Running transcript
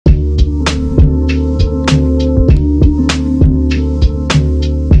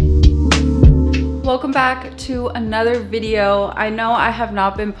welcome back to another video. I know I have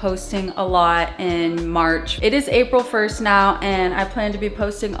not been posting a lot in March. It is April 1st now and I plan to be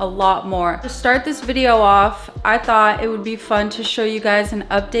posting a lot more. To start this video off, I thought it would be fun to show you guys an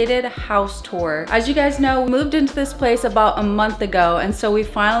updated house tour. As you guys know, we moved into this place about a month ago, and so we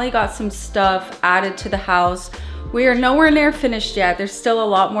finally got some stuff added to the house. We are nowhere near finished yet. There's still a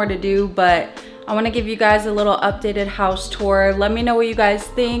lot more to do, but I want to give you guys a little updated house tour. Let me know what you guys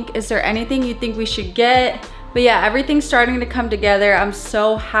think. Is there anything you think we should get? But yeah, everything's starting to come together. I'm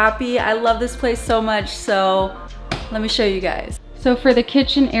so happy. I love this place so much. So let me show you guys. So for the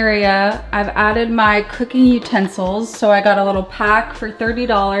kitchen area, I've added my cooking utensils. So I got a little pack for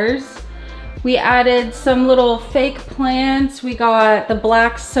 $30. We added some little fake plants. We got the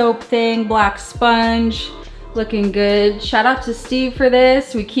black soap thing, black sponge. Looking good. Shout out to Steve for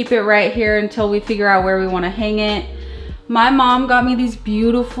this. We keep it right here until we figure out where we want to hang it. My mom got me these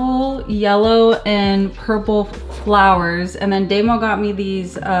beautiful yellow and purple flowers, and then Damo got me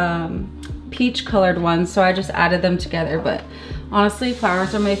these peach colored ones, so I just added them together. But honestly,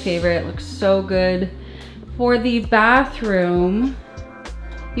 flowers are my favorite. It looks so good. For the bathroom,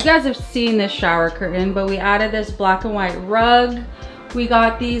 you guys have seen this shower curtain, but we added this black and white rug. We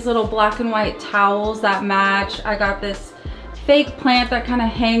got these little black and white towels that match. I got this fake plant that kind of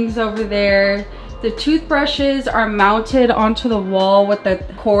hangs over there. The toothbrushes are mounted onto the wall with the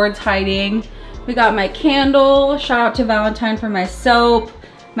cords hiding. We got my candle. Shout out to Valentine for my soap,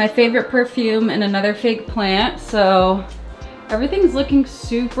 my favorite perfume, and another fake plant. So everything's looking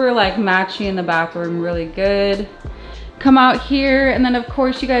super like matchy in the bathroom, really good. Come out here, and then of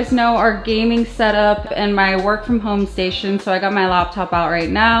course you guys know our gaming setup and my work from home station. So I got my laptop out right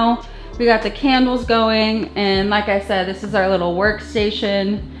now. We got the candles going, and like I said, this is our little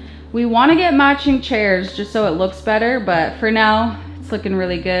workstation. We want to get matching chairs just so it looks better, but for now it's looking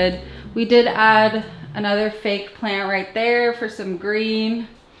really good. We did add another fake plant right there for some green.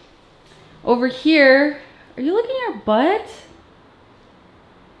 Over here, are you looking at your butt?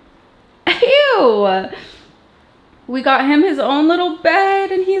 Ew! We got him his own little bed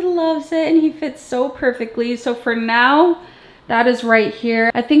and he loves it and he fits so perfectly. So for now, that is right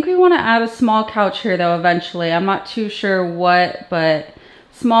here. I think we want to add a small couch here though eventually. I'm not too sure what, but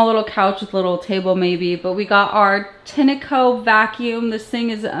small little couch with a little table maybe. But we got our Tineco vacuum. This thing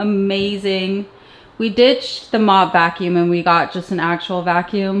is amazing. We ditched the mop vacuum and we got just an actual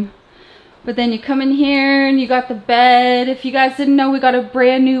vacuum. But then you come in here and you got the bed. If you guys didn't know, we got a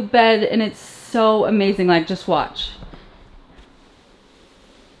brand new bed and it's so amazing. Like, just watch.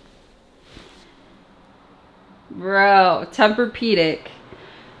 Bro, Tempur-Pedic.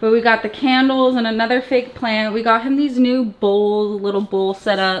 But we got the candles and another fake plant. We got him these new little bowl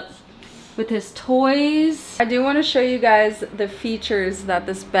setups with his toys. I do want to show you guys the features that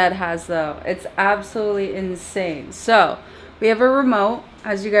this bed has though. It's absolutely insane. So we have a remote.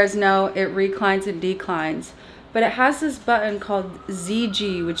 As you guys know, it reclines and declines. But it has this button called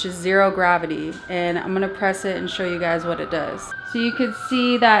ZG, which is zero gravity. And I'm gonna press it and show you guys what it does. So you can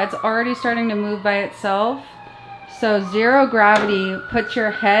see that it's already starting to move by itself. So zero gravity puts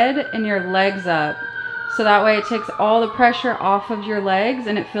your head and your legs up. So that way it takes all the pressure off of your legs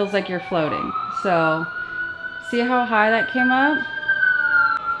and it feels like you're floating. So see how high that came up?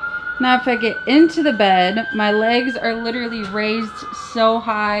 Now if I get into the bed, my legs are literally raised so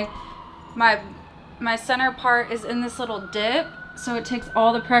high. My center part is in this little dip, so it takes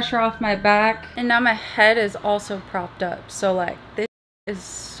all the pressure off my back. And now my head is also propped up. So like, this is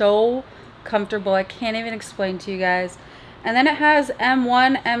so comfortable. I can't even explain to you guys. And then it has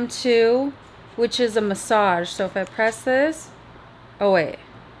M1, M2, which is a massage. So if I press this, oh wait,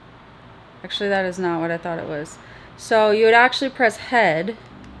 actually that is not what I thought it was. So you would actually press head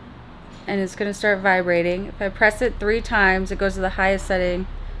and it's gonna start vibrating. If I press it 3 times, it goes to the highest setting.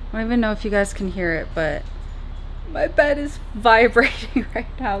 I don't even know if you guys can hear it, but my bed is vibrating right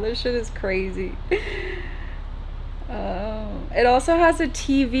now. This shit is crazy. It also has a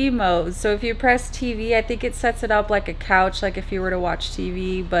TV mode. So if you press TV, I think it sets it up like a couch, like if you were to watch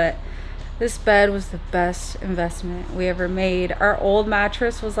TV. But this bed was the best investment we ever made. Our old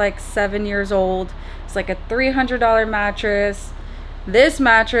mattress was like 7 years old. It's like a $300 mattress. This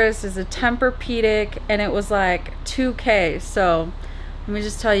mattress is a Tempur-Pedic and it was like $2K. So let me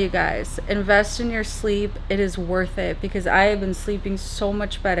just tell you guys, invest in your sleep. It is worth it because I have been sleeping so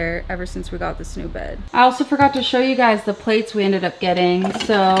much better ever since we got this new bed. I also forgot to show you guys the plates we ended up getting.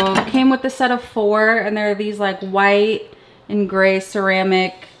 So it came with a set of 4 and there are these like white and gray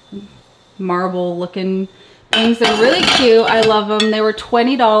ceramic marble looking things. They're really cute. I love them. They were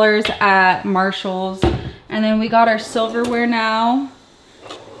 $20 at Marshall's. And then we got our silverware now.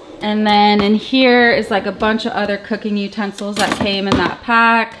 And then in here is like a bunch of other cooking utensils that came in that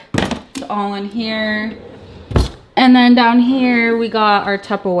pack. It's all in here. And then down here we got our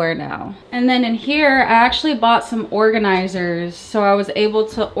Tupperware now. And then in here I actually bought some organizers, so I was able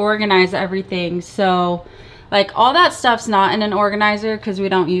to organize everything. So like all that stuff's not in an organizer because we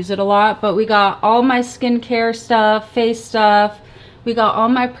don't use it a lot, but we got all my skincare stuff, face stuff. We got all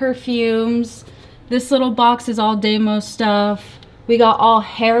my perfumes. This little box is all Demo stuff. We got all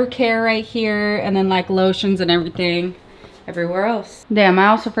hair care right here, and then like lotions and everything everywhere else. Damn, I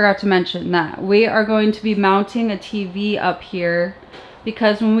also forgot to mention that we are going to be mounting a TV up here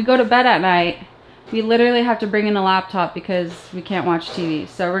because when we go to bed at night, we literally have to bring in a laptop because we can't watch TV.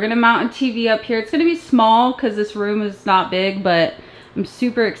 So we're gonna mount a TV up here. It's gonna be small because this room is not big, but I'm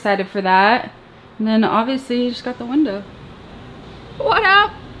super excited for that. And then obviously you just got the window. What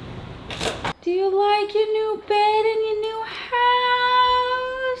up? Do you like your new bed and your new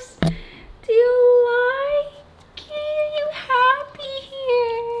house? Do you like it? Are you happy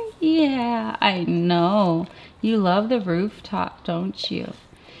here? Yeah, I know. You love the rooftop, don't you?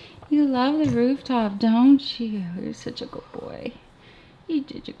 You love the rooftop, don't you? You're such a good boy. You're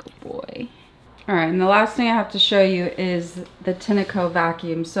such a good boy. All right, and the last thing I have to show you is the Tineco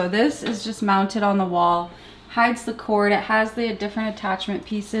vacuum. So this is just mounted on the wall. Hides the cord. It has the different attachment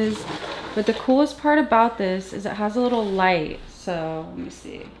pieces, but the coolest part about this is it has a little light. So let me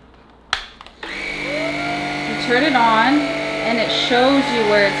see. You turn it on and it shows you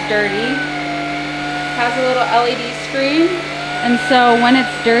where it's dirty. It has a little LED screen, and so when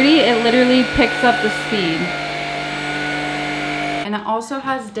it's dirty it literally picks up the speed. And it also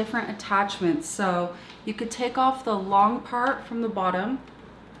has different attachments, so you could take off the long part from the bottom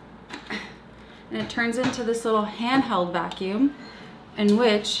and it turns into this little handheld vacuum in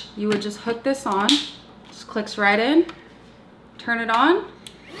which you would just hook this on, just clicks right in, turn it on,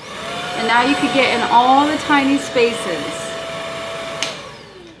 and now you could get in all the tiny spaces.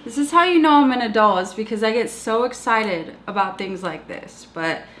 This is how you know I'm an adult, is because I get so excited about things like this.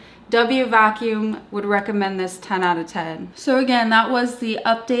 But W Vacuum would recommend this 10 out of 10. So again, that was the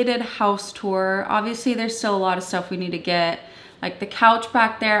updated house tour. Obviously there's still a lot of stuff we need to get. Like the couch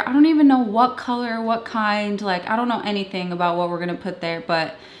back there, I don't even know what color, what kind, like I don't know anything about what we're gonna put there,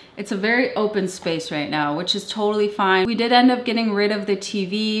 but it's a very open space right now, which is totally fine. We did end up getting rid of the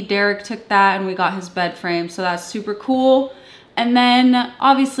TV. Derek took that and we got his bed frame, so that's super cool. And then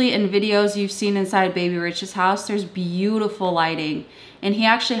obviously in videos you've seen inside Baby Rich's house, there's beautiful lighting. And he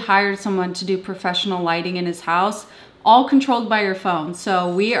actually hired someone to do professional lighting in his house, all controlled by your phone.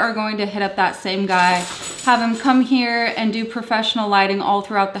 So we are going to hit up that same guy, have him come here and do professional lighting all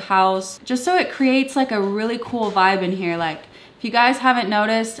throughout the house, just so it creates like a really cool vibe in here. Like if you guys haven't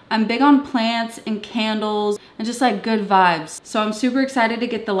noticed, I'm big on plants and candles and just like good vibes. So I'm super excited to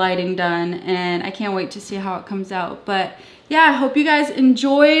get the lighting done and I can't wait to see how it comes out. But yeah, I hope you guys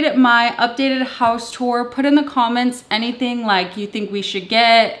enjoyed my updated house tour. Put in the comments anything like you think we should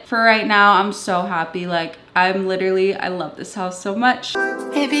get. For right now, I'm so happy. Like I love this house so much.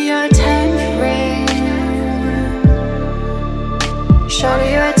 Maybe you're a 10 ring.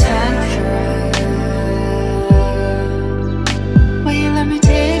 Shorty, you're a 10